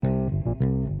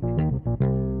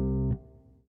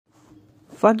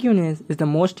Forgiveness is the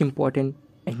most important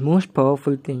and most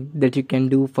powerful thing that you can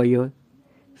do for your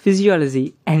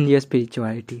physiology and your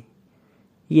spirituality.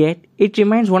 Yet, it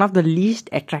remains one of the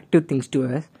least attractive things to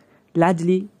us,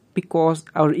 largely because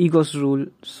our egos rule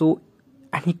so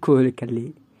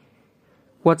unequivocally.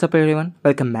 What's up, everyone?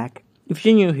 Welcome back. If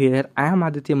you're new here, I am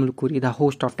Aditya Mulkuri, the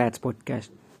host of Tats Podcast,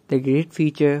 the great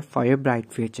future for your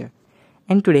bright future.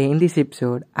 And today, in this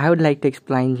episode, I would like to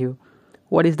explain you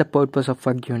what is the purpose of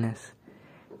forgiveness.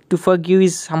 To forgive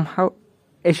is somehow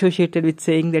associated with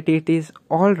saying that it is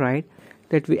alright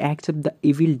that we accept the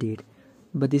evil deed,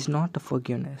 but it's not a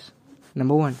forgiveness.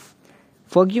 Number one,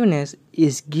 forgiveness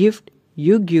is gift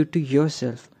you give to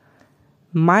yourself.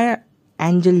 Maya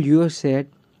Angelou said,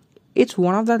 it's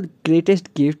one of the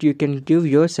greatest gifts you can give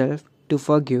yourself to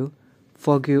forgive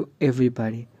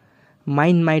everybody.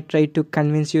 Mind might try to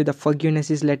convince you that forgiveness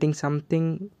is letting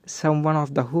someone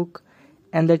off the hook,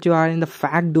 and that you are in the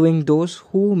fact doing those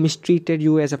who mistreated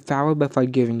you as a favor by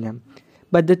forgiving them.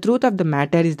 But the truth of the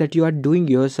matter is that you are doing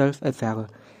yourself a favor.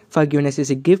 Forgiveness is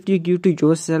a gift you give to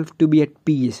yourself to be at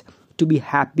peace, to be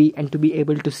happy, and to be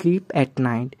able to sleep at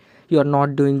night. You are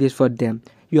not doing this for them.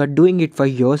 You are doing it for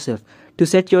yourself, to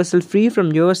set yourself free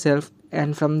from yourself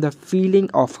and from the feeling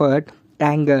of hurt,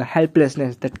 anger,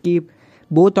 helplessness that keep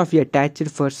both of you attached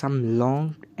for some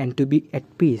long and to be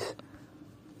at peace.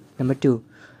 Number two,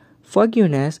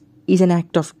 forgiveness is an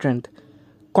act of strength.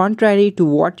 Contrary to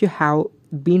what you have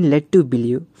been led to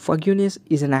believe, forgiveness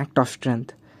is an act of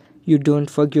strength. You don't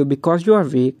forgive because you are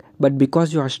weak, but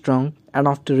because you are strong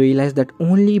enough to realize that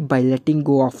only by letting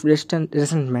go of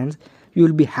resentments, you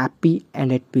will be happy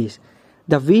and at peace.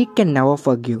 The weak can never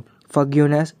forgive.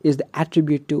 Forgiveness is the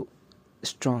attribute to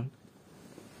strong.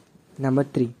 Number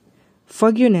three,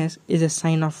 forgiveness is a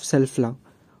sign of self-love.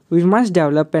 We must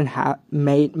develop and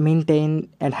maintain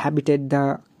and habitate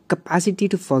the capacity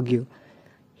to forgive.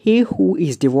 He who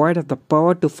is devoid of the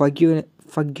power to forgive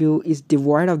is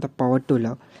devoid of the power to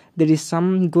love. There is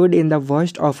some good in the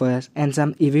worst of us and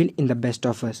some evil in the best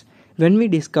of us. When we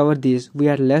discover this, we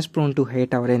are less prone to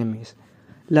hate our enemies.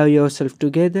 Love yourself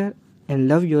together and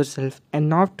love yourself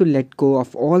enough to let go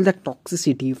of all the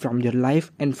toxicity from your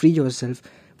life and free yourself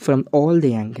from all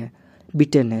the anger,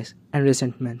 bitterness, and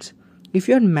resentments. If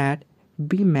you are mad,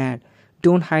 be mad.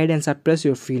 Don't hide and suppress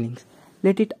your feelings.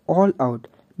 Let it all out.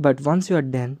 But once you are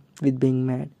done with being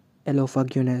mad, allow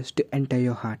forgiveness to enter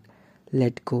your heart.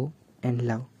 Let go and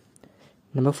love.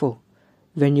 Number four,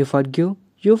 when you forgive,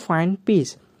 you find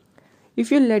peace. If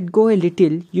you let go a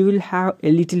little, you will have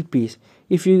a little peace.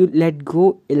 If you let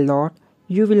go a lot,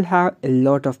 you will have a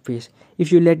lot of peace.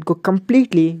 If you let go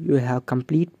completely, you will have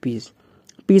complete peace.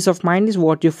 Peace of mind is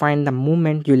what you find the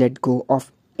moment you let go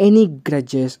of any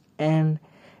grudges and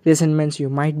resentments you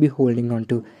might be holding on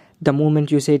to. The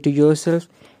moment you say to yourself,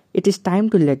 it is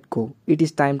time to let go, it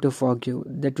is time to forgive,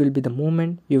 that will be the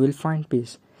moment you will find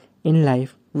peace. In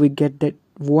life, we get that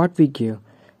what we give,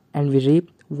 and we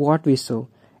reap what we sow.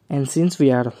 And since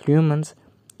we are humans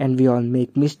and we all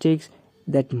make mistakes,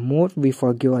 that more we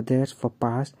forgive others for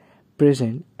past,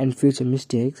 present, and future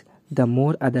mistakes, the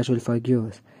more others will forgive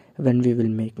us when we will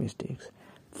make mistakes.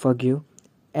 Forgive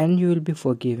and you will be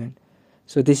forgiven.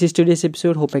 So this is today's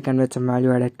episode. Hope I conveyed some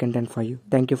value added content for you.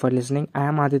 Thank you for listening. I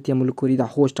am Aditya Mulkuri, the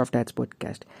host of Tats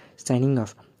Podcast. Signing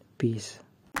off. Peace.